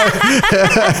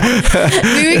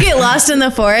 We would get lost in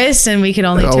the forest and we could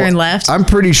only turn left. I'm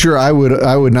pretty sure I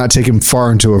would not take him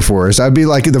far into a forest. I'd be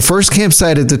like the first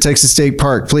campsite at the Texas State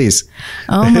Park, please.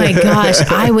 Oh my gosh.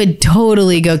 I would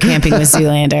totally go camping with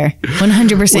Zoolander.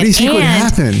 100%. What do you think would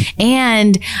happen?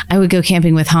 And I would go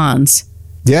camping with Hans.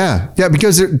 Yeah,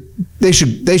 because they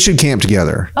should camp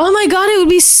together. Oh my God, it would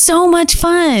be so much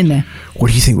fun. What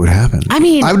do you think would happen? I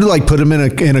mean, I would like put them in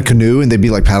a canoe and they'd be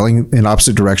like paddling in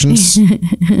opposite directions. Here's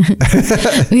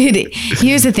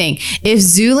the thing: if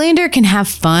Zoolander can have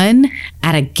fun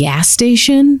at a gas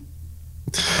station,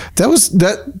 that was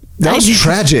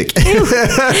tragic.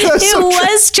 It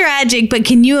was tragic, but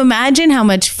can you imagine how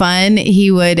much fun he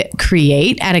would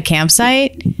create at a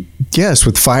campsite? Yes,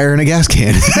 with fire and a gas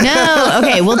can. No,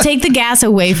 okay, we'll take the gas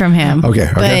away from him.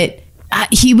 Okay. But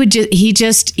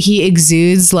he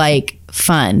exudes like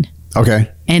fun. Okay.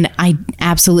 And I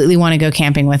absolutely want to go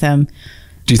camping with him.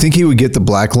 Do you think he would get the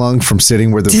black lung from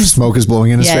sitting where the smoke is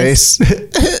blowing in his face? Got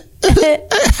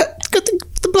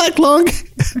the black lung.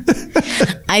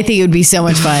 I think it would be so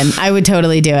much fun. I would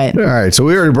totally do it. All right. So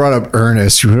we already brought up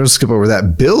Ernest. We're going to skip over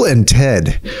that. Bill and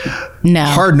Ted. No.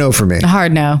 Hard no for me.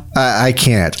 Hard no. I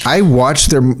can't. I watched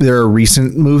their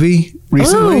recent movie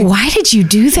recently. Oh, why did you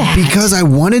do that? Because I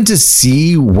wanted to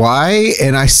see why,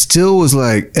 and I still was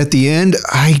like, at the end,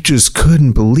 I just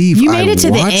couldn't believe you made it to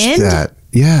the watched end. That.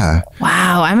 Yeah.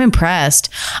 Wow, I'm impressed.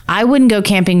 I wouldn't go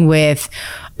camping with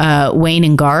Wayne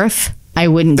and Garth. I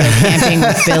wouldn't go camping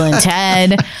with Bill and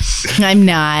Ted. I'm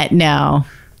not. No.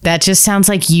 That just sounds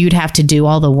like you'd have to do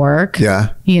all the work.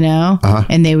 Yeah. You know? Uh-huh.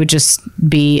 And they would just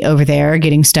be over there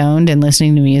getting stoned and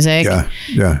listening to music. Yeah.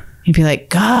 Yeah. You'd be like,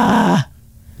 gah.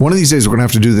 One of these days, we're going to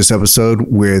have to do this episode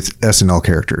with SNL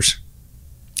characters.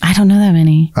 I don't know that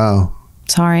many. Oh.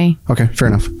 Sorry. Okay. Fair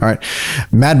enough. All right.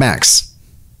 Mad Max.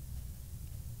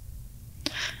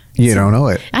 You don't know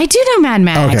it. I do know Mad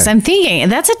Max. Okay. I'm thinking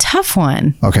that's a tough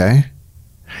one. Okay.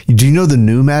 Do you know the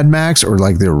new Mad Max or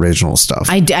like the original stuff?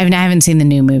 I haven't seen the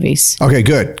new movies. Okay,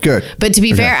 good. But to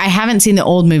be fair, I haven't seen the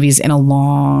old movies in a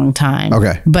long time.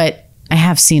 Okay. But I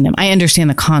have seen them. I understand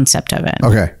the concept of it.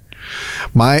 Okay.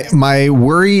 My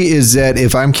worry is that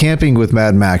if I'm camping with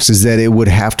Mad Max is that it would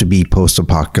have to be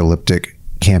post-apocalyptic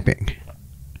camping.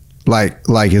 Like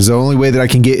is the only way that I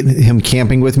can get him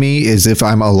camping with me is if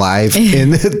I'm alive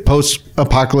in the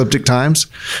post-apocalyptic times.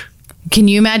 Can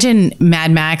you imagine Mad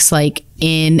Max like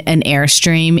in an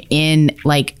Airstream in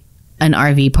like an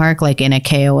RV park, like in a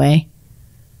KOA?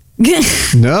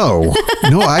 No,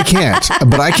 I can't.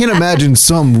 But I can imagine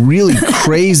some really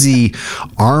crazy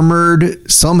armored,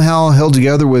 somehow held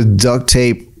together with duct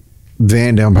tape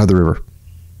van down by the river.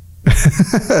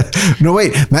 No,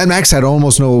 wait. Mad Max had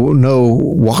almost no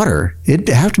water. It'd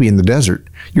have to be in the desert.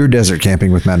 You're desert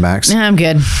camping with Mad Max. I'm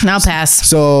good. I'll pass.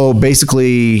 So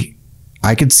basically,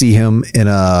 I could see him in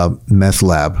a meth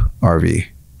lab RV.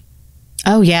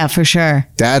 Oh, yeah, for sure.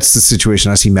 That's the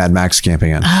situation I see Mad Max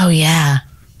camping in. Oh, yeah.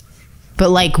 But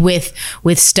like with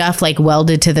stuff like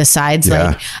welded to the sides,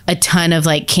 like a ton of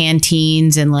like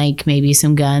canteens and like maybe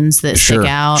some guns that stick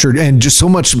out. Sure. And just so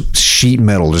much sheet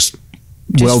metal just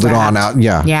welded wrapped on out.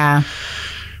 Yeah. Yeah.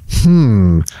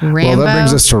 Rambo? Well, that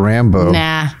brings us to Rambo.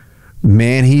 Nah.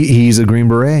 Man, he's a Green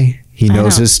Beret. He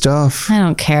knows his stuff. I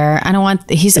don't care. I don't want.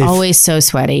 He's always so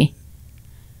sweaty.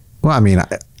 Well, I mean,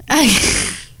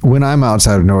 when I'm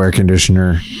outside of no air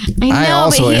conditioner, I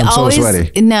also am so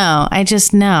sweaty. No, I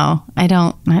just no. I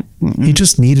don't. He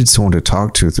just needed someone to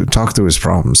talk through his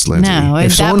problems, Lindsay. No,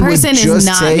 if that person is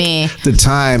not me. The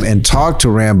time and talk to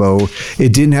Rambo,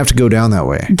 it didn't have to go down that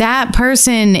way. That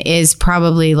person is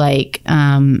probably like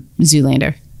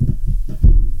Zoolander.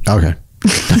 Okay.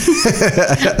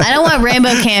 I don't want Rambo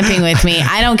camping with me.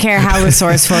 I don't care how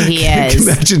resourceful he is.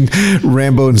 Imagine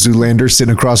Rambo and Zoolander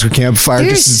sitting across a campfire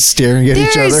just staring at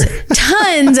each other.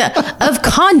 Tons of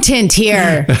content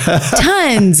here.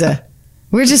 Tons.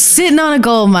 We're just sitting on a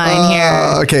gold mine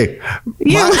here. Okay.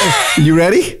 You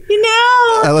ready?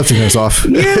 No. I left your nose off.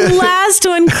 Your last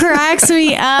one cracks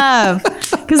me up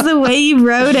because the way you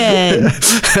wrote it.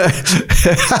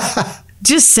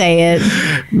 Just say it.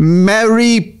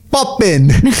 Mary Poppin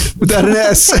without an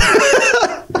S.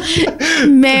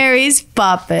 Mary's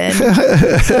poppin'.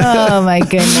 Oh my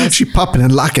goodness. She popping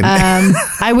and locking.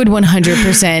 I would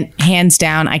 100%, hands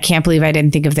down. I can't believe I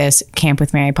didn't think of this. Camp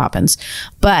with Mary Poppins,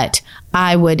 but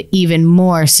I would even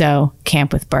more so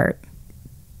camp with Bert.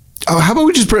 Oh, how about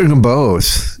we just bring them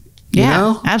both? You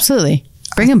know? Absolutely.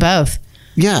 Bring them both.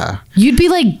 Yeah. You'd be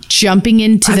like jumping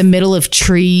into the middle of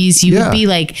trees. You would be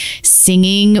like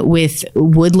singing with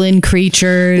woodland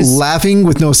creatures. Laughing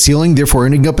with no ceiling, therefore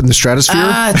ending up in the stratosphere.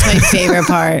 Ah, it's my favorite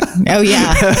part. Oh,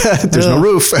 yeah. There's no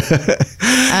roof.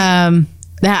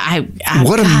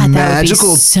 What a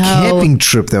magical camping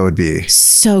trip that would be.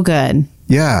 So good.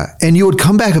 Yeah. And you would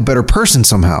come back a better person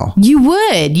somehow. You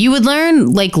would. You would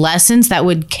learn like lessons that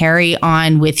would carry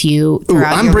on with you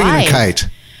throughout your life. I'm bringing a kite.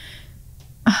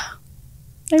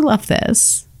 I love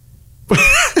this.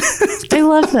 I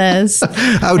love this.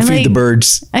 I would feed the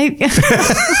birds.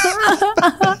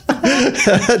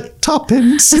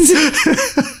 Toppings.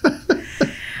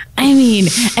 I mean,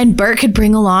 and Bert could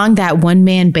bring along that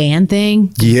one-man band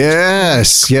thing.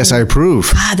 Yes. Yes, I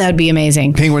approve. Ah, that would be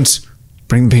amazing. Penguins.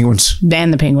 Bring the penguins.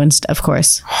 And the penguins, of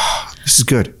course. This is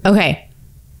good. Okay.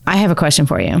 I have a question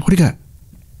for you. What do you got?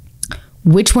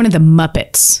 Which one of the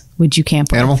Muppets would you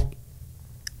camp with? Animal.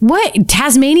 What?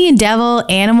 Tasmanian devil,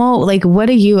 animal? Like, what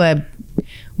are you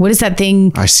what is that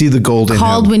thing? I see the gold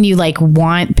called when you like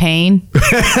want pain?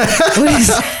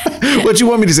 What do you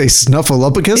want me to say?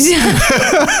 Snuffleupagus?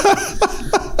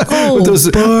 With those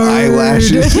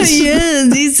eyelashes.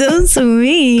 Yes, he's so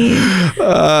sweet. He's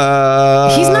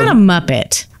not a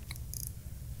Muppet.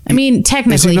 I mean,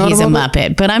 technically he's a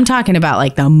Muppet, but I'm talking about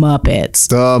like the Muppets.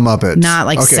 The Muppets. Not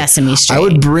like Sesame Street. I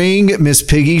would bring Miss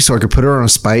Piggy so I could put her on a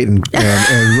spite and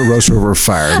roast her over a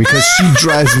fire because she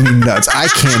drives me nuts. I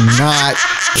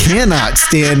cannot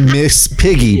stand Miss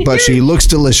Piggy, but she looks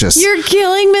delicious. You're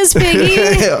killing Miss Piggy?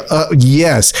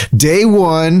 Yes. Day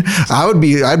one, I'd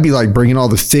be like bringing all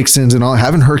the fixins and all,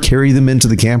 having her carry them into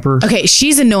the camper. Okay,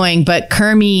 she's annoying, but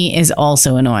Kermie is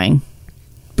also annoying.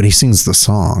 But he sings the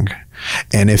song.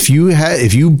 And if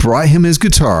you brought him his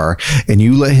guitar and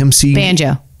you let him see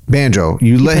banjo,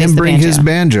 you let him bring his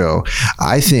banjo,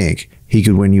 I think he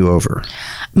could win you over.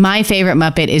 My favorite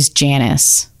Muppet is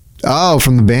Janice. Oh,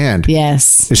 from the band.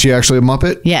 Yes. Is she actually a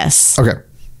Muppet? Yes. Okay.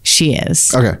 She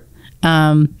is. Okay.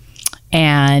 And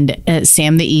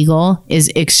Sam the Eagle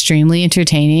is extremely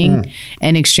entertaining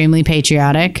and extremely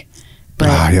patriotic.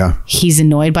 But he's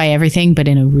annoyed by everything, but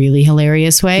in a really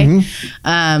hilarious way.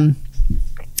 Mm-hmm.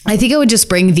 I think I would just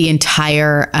bring the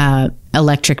entire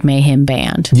Electric Mayhem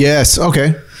band. Yes.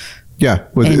 Okay. Yeah.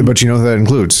 But you know who that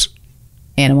includes?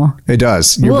 Animal. It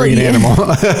does. You're bringing Animal.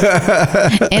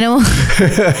 Animal.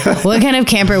 What kind of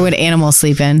camper would Animal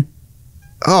sleep in?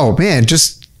 Oh, man.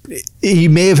 He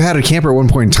may have had a camper at one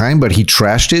point in time, but he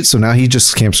trashed it. So now he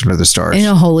just camps under the stars. In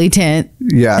a holy tent.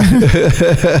 Yeah.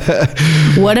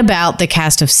 What about the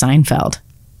cast of Seinfeld?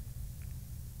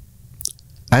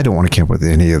 I don't want to camp with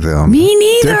any of them. Me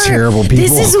neither. They're terrible people.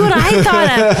 This is what I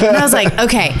thought of. And I was like,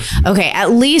 okay,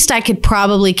 at least I could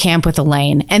probably camp with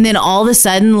Elaine. And then all of a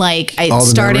sudden, like, I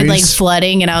started like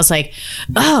flooding and I was like,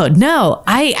 oh no,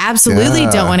 I absolutely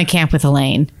don't want to camp with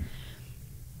Elaine.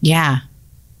 Yeah.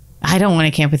 I don't want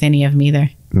to camp with any of them either.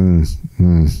 All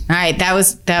right. That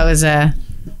was those are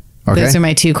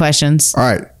my two questions. All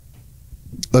right.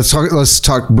 Let's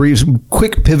talk brief,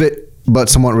 quick pivot, but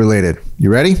somewhat related.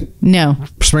 You ready? No.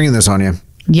 Springing this on you.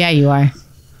 Yeah, you are.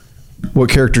 What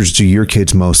characters do your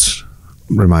kids most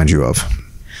remind you of?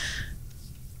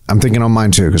 I'm thinking on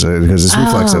mine too because it's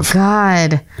reflexive. Oh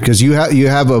God! Because you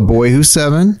have a boy who's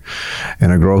 7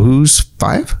 and a girl who's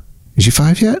 5. Is she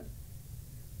 5 yet?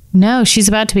 No, she's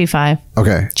about to be 5.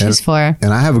 Okay, she's 4.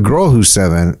 And I have a girl who's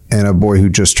 7 and a boy who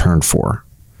just turned 4.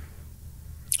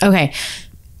 Okay.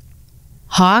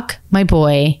 Hawk, my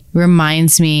boy,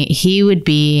 reminds me he would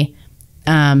be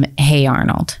Hey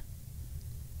Arnold.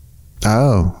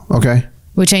 Oh, okay.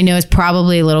 Which I know is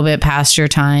probably a little bit past your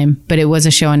time, but it was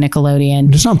a show on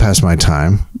Nickelodeon. It's not past my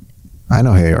time. I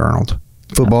know Hey Arnold.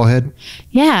 Football head?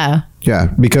 Yeah. Yeah,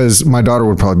 because my daughter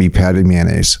would probably be Patty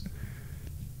Mayonnaise.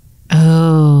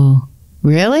 Oh,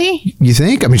 really? You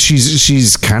think? I mean,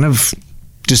 she's kind of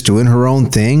just doing her own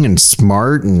thing and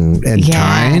smart and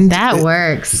kind. That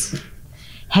works.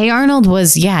 Hey Arnold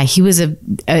was, he was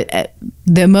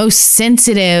the most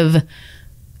sensitive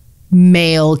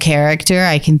male character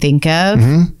I can think of.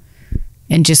 Mm-hmm.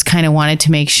 And just kind of wanted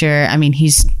to make sure, I mean,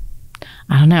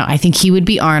 I don't know. I think he would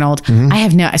be Arnold.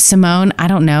 Mm-hmm. Simone, I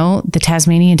don't know, the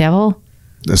Tasmanian Devil.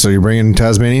 So you're bringing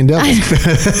Tasmanian Devil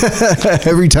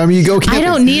every time you go camping. I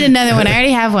don't need another one. I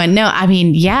already have one. No, I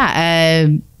mean,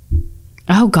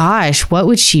 oh gosh, what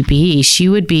would she be? She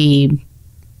would be...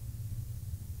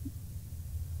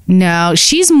 No,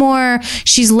 she's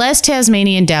less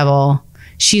Tasmanian Devil.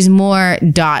 She's more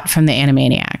Dot from the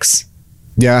Animaniacs.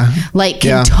 Yeah. Like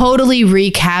can totally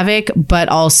wreak havoc, but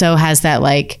also has that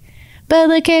like but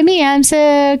look at me, I'm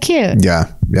so cute.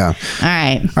 Yeah. All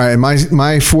right. My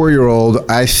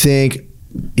 4-year-old, I think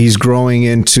he's growing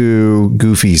into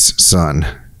Goofy's son.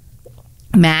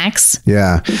 Max.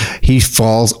 Yeah. He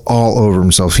falls all over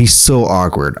himself. He's so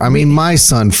awkward. I mean, my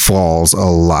son falls a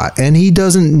lot and he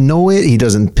doesn't know it. He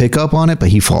doesn't pick up on it, but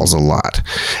he falls a lot.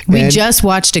 We just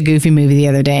watched a Goofy movie the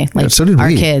other day. Like, so did our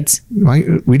we. kids.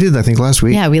 We did, I think, last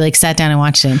week. Yeah, we like sat down and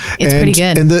watched it. It's pretty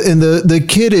good. And the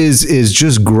kid is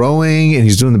just growing and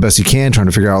he's doing the best he can, trying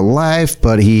to figure out life,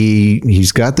 but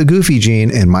he's got the Goofy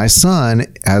gene, and my son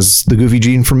has the Goofy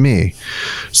gene from me.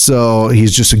 So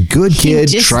he's just a good kid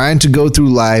trying to go through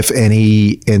life, and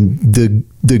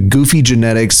the Goofy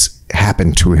genetics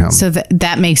happen to him. So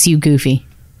that makes you Goofy.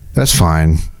 That's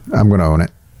fine. I'm going to own it.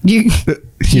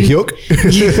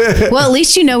 Well, at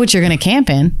least you know what you're going to camp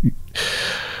in.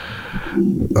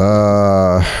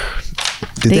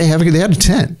 They had a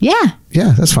tent? Yeah,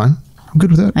 that's fine. I'm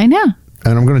good with that. I know.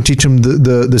 And I'm going to teach them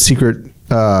the secret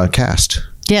cast.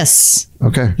 Yes.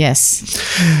 Okay. Yes.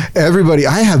 Everybody,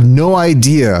 I have no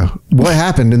idea what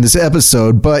happened in this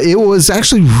episode, but it was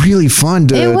actually really fun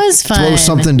to throw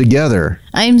something together.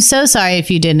 I'm so sorry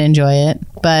if you didn't enjoy it,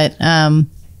 but I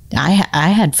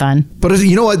had fun. But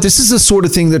you know what? This is the sort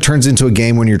of thing that turns into a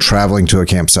game when you're traveling to a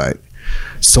campsite.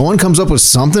 Someone comes up with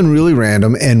something really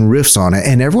random and riffs on it,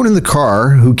 and everyone in the car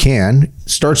who can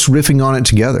starts riffing on it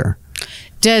together.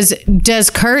 Does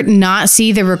Kurt not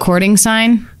see the recording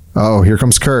sign? Oh, here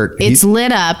comes Kurt. It's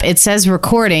lit up. It says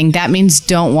recording. That means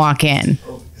don't walk in.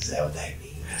 Is that what that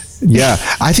means? Yeah,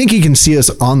 I think he can see us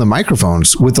on the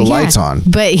microphones with the lights on.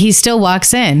 But he still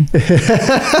walks in.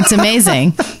 It's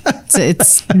amazing.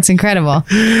 It's incredible.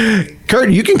 Kurt,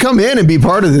 you can come in and be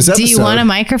part of this episode. Do you want a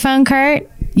microphone, Kurt?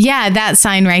 Yeah, that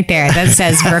sign right there that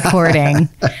says recording.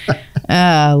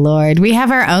 Oh, Lord. We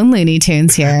have our own Looney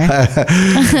Tunes here.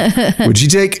 Would you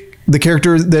take the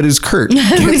character that is Kurt? You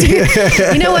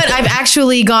know what? I've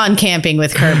actually gone camping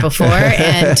with Kurt before,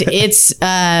 and it's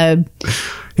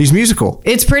he's musical.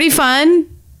 It's pretty fun.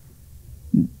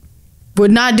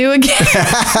 Would not do again.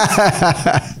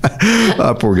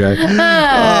 Oh, poor guy.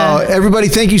 Everybody,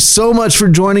 thank you so much for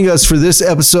joining us for this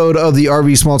episode of the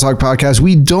RV Small Talk podcast.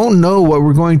 We don't know what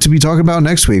we're going to be talking about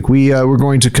next week. We're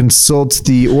going to consult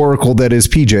the oracle that is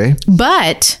PJ.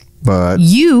 But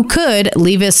you could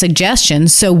leave a suggestion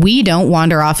so we don't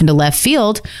wander off into left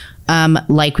field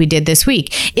like we did this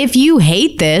week. If you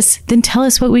hate this, then tell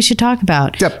us what we should talk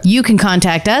about. Yep. You can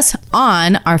contact us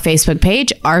on our Facebook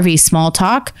page, RV Small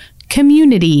Talk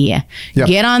Community. Yep.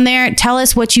 Get on there. Tell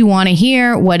us what you want to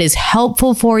hear, what is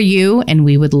helpful for you, and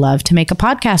we would love to make a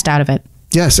podcast out of it.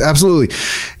 Yes, absolutely.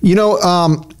 You know,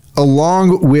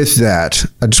 along with that,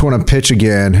 I just want to pitch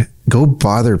again. Go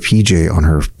bother PJ on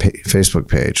her Facebook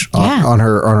page. Yeah. On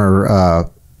her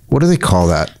what do they call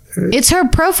that? It's her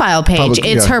profile page.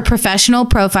 It's her professional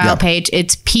profile page.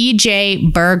 It's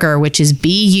PJ Burger, which is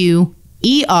BUERGER.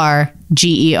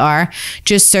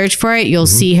 Just search for it. You'll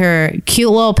see her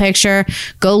cute little picture.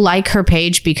 Go like her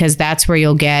page because that's where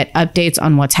you'll get updates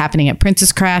on what's happening at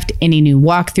Princess Craft, any new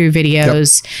walkthrough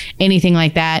videos, anything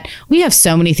like that. We have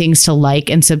so many things to like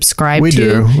and subscribe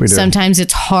to. We do. Sometimes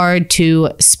it's hard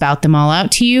to spout them all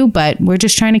out to you, but we're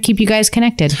just trying to keep you guys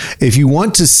connected. If you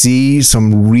want to see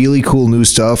some really cool new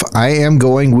stuff, I am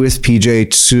going with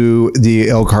PJ to the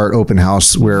Elkhart open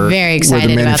house where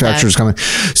the manufacturer's coming.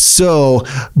 So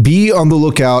be on the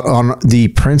lookout on the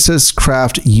Princess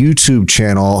Craft YouTube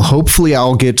channel. Hopefully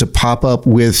I'll get to pop up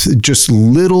with just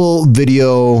little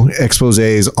video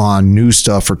exposés on new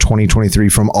stuff for 2023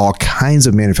 from all kinds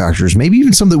of manufacturers, maybe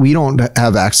even some that we don't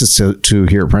have access to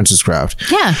here at Princess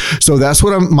Craft. Yeah. So that's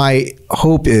what my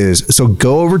hope is. So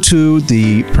go over to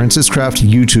the Princess Craft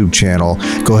YouTube channel,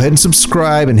 go ahead and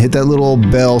subscribe and hit that little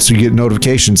bell so you get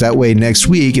notifications. That way next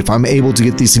week, if I'm able to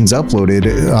get these things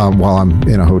uploaded while I'm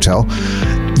in a hotel,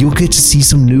 you'll get to see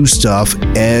some new stuff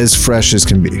as fresh as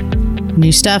can be.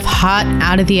 New stuff hot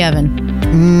out of the oven.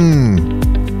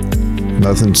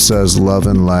 Nothing says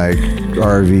loving like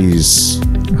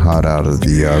RVs hot out of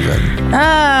the oven.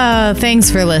 Oh, thanks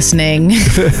for listening.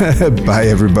 Bye,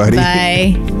 everybody.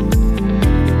 Bye.